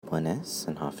Buenas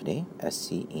and Hafide,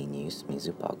 SCE News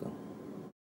Mizupago.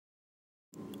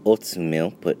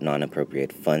 Otsumil put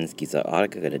non-appropriate funds giza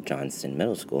Aragagada Johnston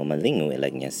Middle School malingu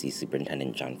ilagnya si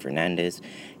Superintendent John Fernandez.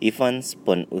 E-funds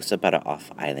pun usa para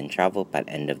off-island travel pat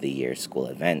end-of-the-year school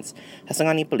events.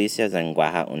 Hasangani Policia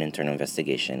zangwaha un internal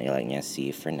investigation ilagnya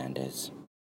si Fernandez.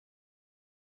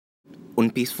 Un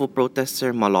peaceful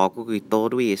protester malogo i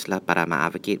todo isla para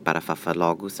ma-advocate para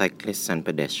fafalogo cyclists and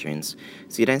pedestrians.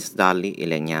 Sidens dali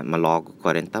ilenya malogo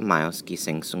 40 miles ki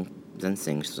sengsung dan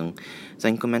sengsung.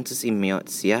 Sa incumentos imiot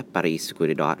siya para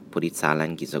isiguridad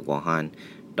puritalan gizaguahan.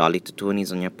 Dali tutuni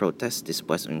zonya protest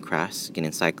después un crash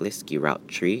ginin cyclist ki route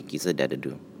 3 giza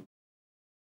dedadu.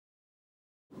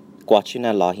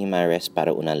 Guachina lahim arrest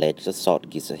para un alleged assault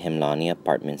giza Himlani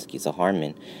Apartments giza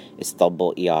Harmon.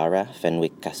 Istalbo Iara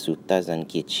Fenwick Kasuta zan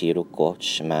Kichiru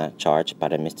Koch ma charge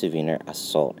para misdemeanor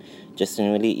assault.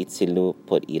 Justin Willie Itzilu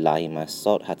put ilahi ma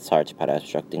assault hat charge para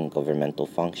obstructing governmental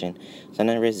function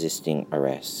and resisting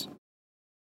arrest.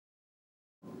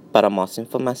 Para más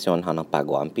información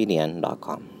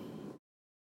hanapagwampilian.com.